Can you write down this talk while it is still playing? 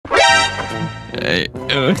Hey,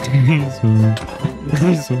 okay.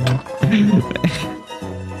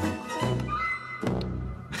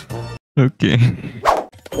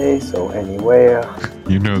 Okay, so anyway,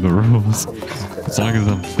 You know the rules. As long as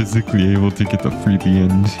I'm physically able to get the free the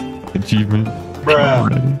end achievement. Bruh.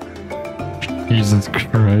 Jesus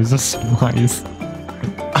Christ, that's wise.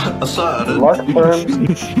 Aside. luck firms,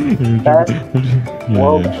 best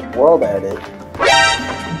world edit.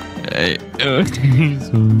 Hey,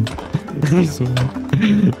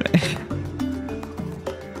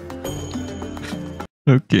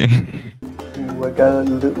 okay. Ooh, I got a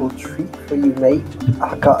little treat for you, mate.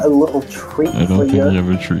 I got a little treat I for don't think you. you have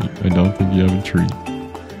a treat. I don't think you have a treat.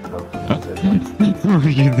 What are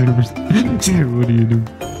you doing? What are you doing?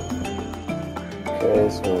 Okay,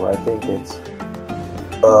 so I think it's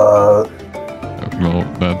Well,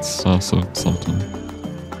 that's also something.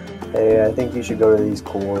 hey, I think you should go to these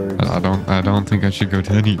chords. I don't think I should go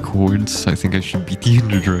to any chords. I think I should beat the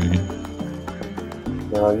Ender Dragon.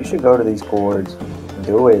 No, you should go to these chords.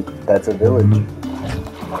 Do it. That's a village.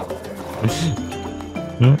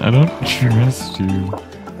 No, I don't trust you.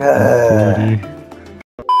 Ah.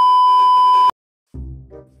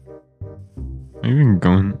 Are you even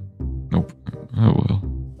going? Nope. Oh well.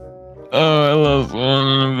 Oh, I lost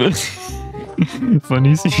one of it.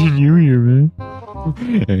 Funny seeing you here, man.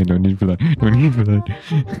 Hey, no need for that. No need for that.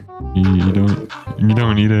 You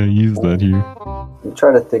don't need to use that here. You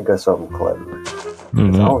try to think of something clever. No, I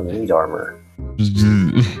no. don't need armor.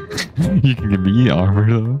 You can give me armor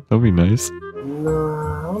though. That'll be nice. No,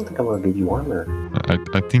 I don't think I'm gonna give you armor.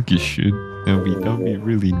 I think you should. That'll be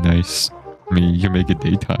really nice. I mean, you can make it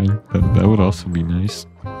daytime. That would also be nice.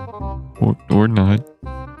 Or not.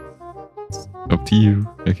 Up to you,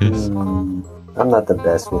 I guess. I'm not the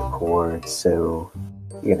best with chords, so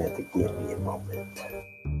you're gonna have to give me a moment.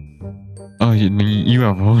 Oh, you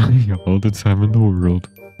have all the time in the world.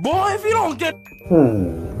 Boy, if you don't get...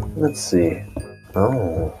 Let's see.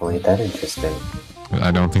 Oh, ain't that interesting?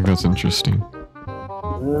 I don't think that's interesting.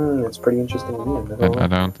 It's pretty interesting to me. I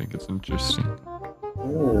don't think it's interesting.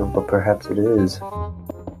 But perhaps it is.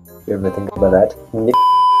 You ever think about that?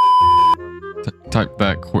 Type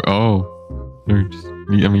that. Oh. I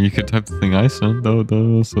mean, you could type the thing I sent, though.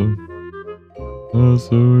 Also.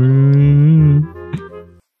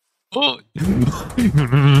 Oh. No.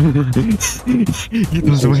 Get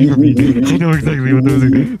those away from me. I know exactly what those are.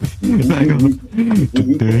 Back off.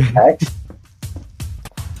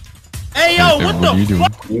 Hey, yo, what are you the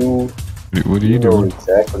doing? What are you know doing?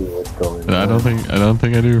 exactly what's going on. I don't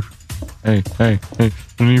think I do. Hey.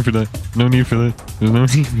 No need for that. No need for that. There's no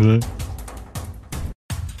need for that.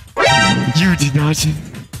 You did not.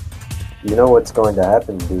 You know what's going to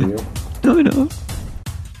happen, do you? No.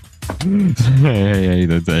 Hey,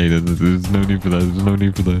 there's no need for that. There's no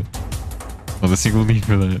need for that. Not a single need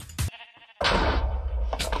for that.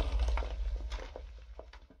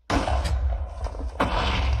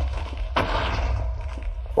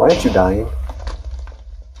 Why aren't you dying?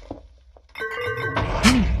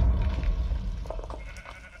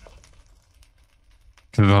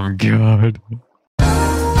 Cause I'm God.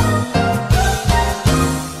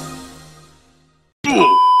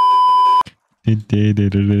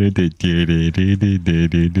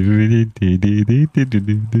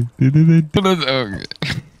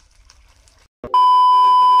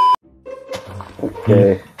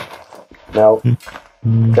 Okay. Now,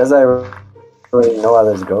 because I really know how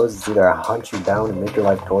this goes, it's either I hunt you down and make your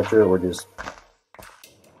life torture, or just...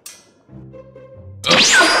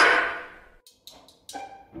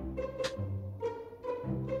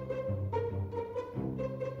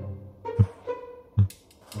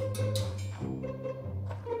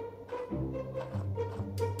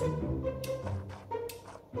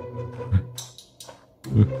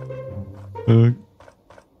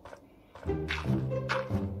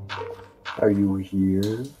 Are you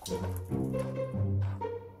here?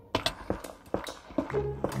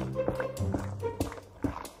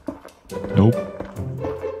 Nope.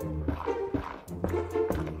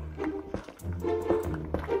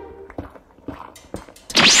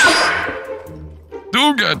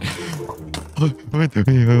 Oh God! What the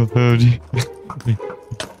hell? Oh, gee.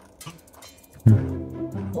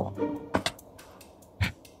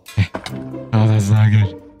 Oh, that's not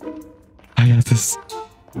good. I got this.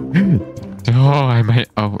 Oh, I might.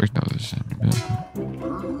 Oh, wait, no, there's.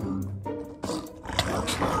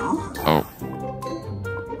 Oh.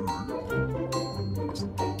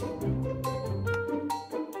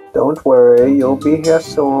 Don't worry, you'll be here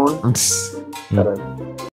soon. Gotta...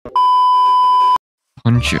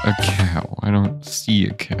 Punch a cow. I don't see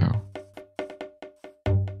a cow.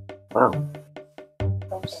 Wow.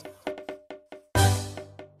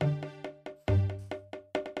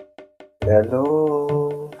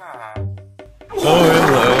 Hello. Oh,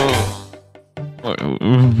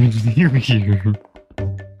 hello. You're here.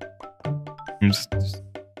 There's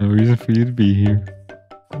no reason for you to be here.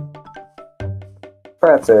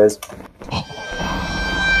 Perhaps there is.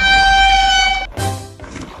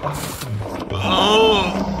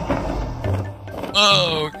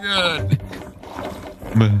 Oh, God.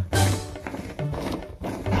 I'm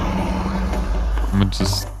gonna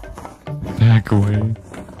just back away.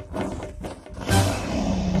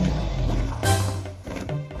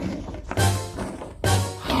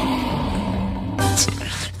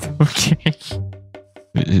 Okay.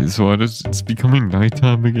 So it's becoming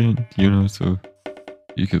nighttime again, you know, so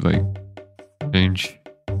you could like change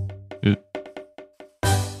it.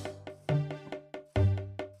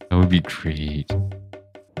 That would be great.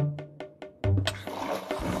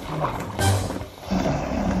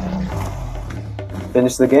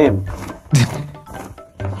 Finish the game.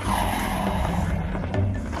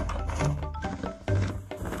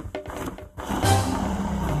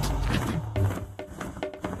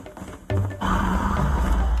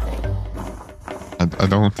 I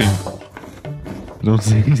don't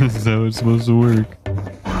think this is how it's supposed to work.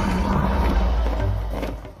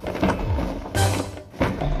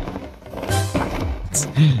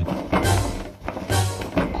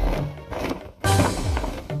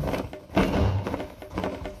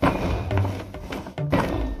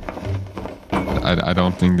 I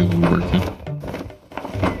don't think this is working.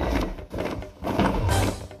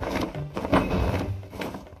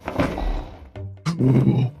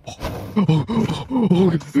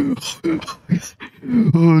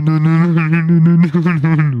 Oh no no no no no no no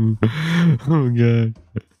no no! Oh god!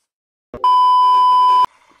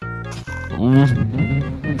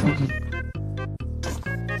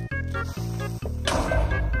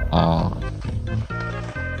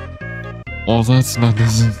 Oh, that's not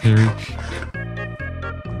necessary.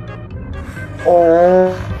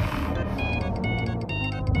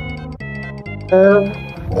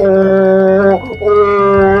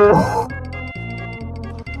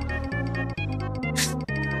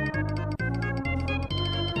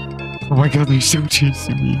 Oh my god, they're still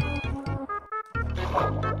chasing me.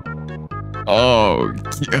 Oh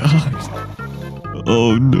god.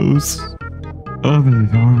 Oh no. Oh, this is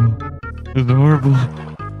horrible. This is horrible.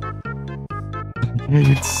 I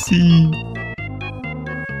can't see.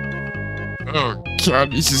 Oh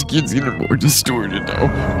god, this just gets even more distorted now.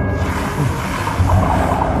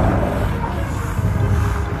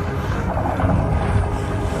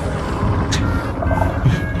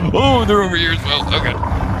 Oh, they're over here as well. Okay.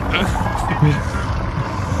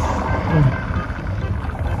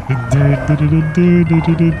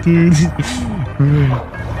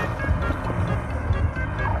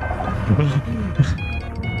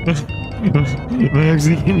 Am I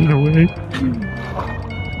actually getting away?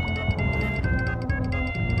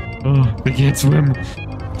 Oh, they can't swim.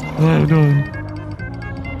 Oh no.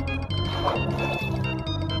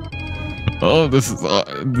 Oh, this is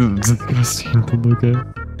disgusting to look at.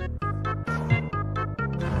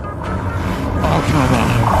 Oh, come on.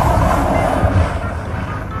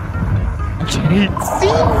 I can't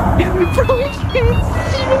see. Bro, I can't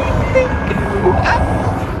see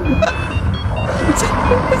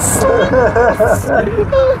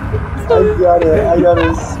I gotta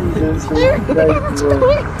see this right here.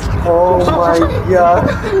 Oh my god.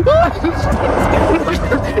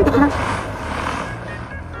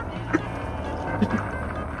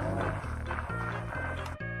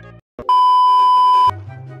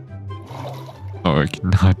 Oh, I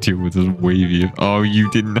cannot deal with this wavy. Oh, you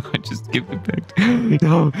did not just give it back.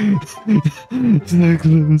 No. So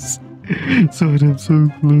close. Swat, I'm so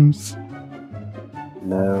close.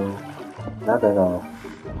 No, not at all.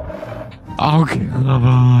 Oh, come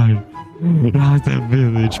on. Not the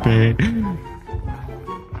village, man.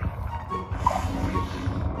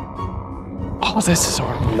 Oh, this is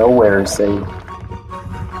horrible. Nowhere is safe.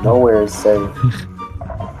 Nowhere is safe.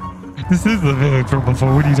 This is the village from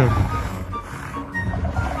before. What are you talking about?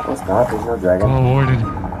 No, it's not. There's no dragon. Oh, warden.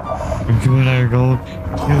 I'm coming out, Golem.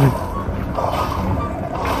 Kill it.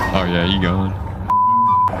 Oh, yeah, you going.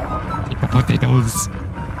 Take the potatoes.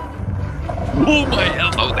 Oh, my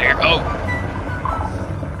elbow there. Oh.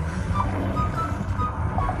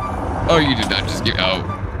 Oh, you did not just get out.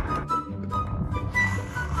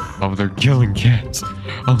 Oh, they're killing cats.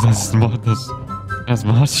 Oh, that's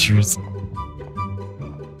monstrous.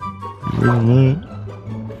 What?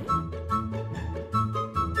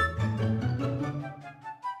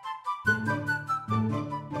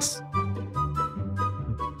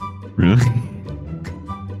 Really?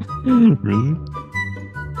 Really?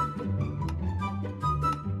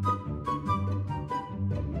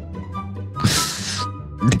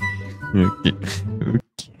 Okay.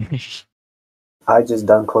 Okay. I just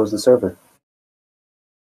done closed the server.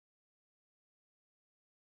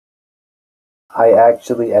 I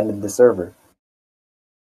actually ended the server.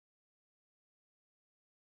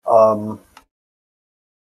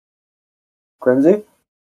 Krimsy?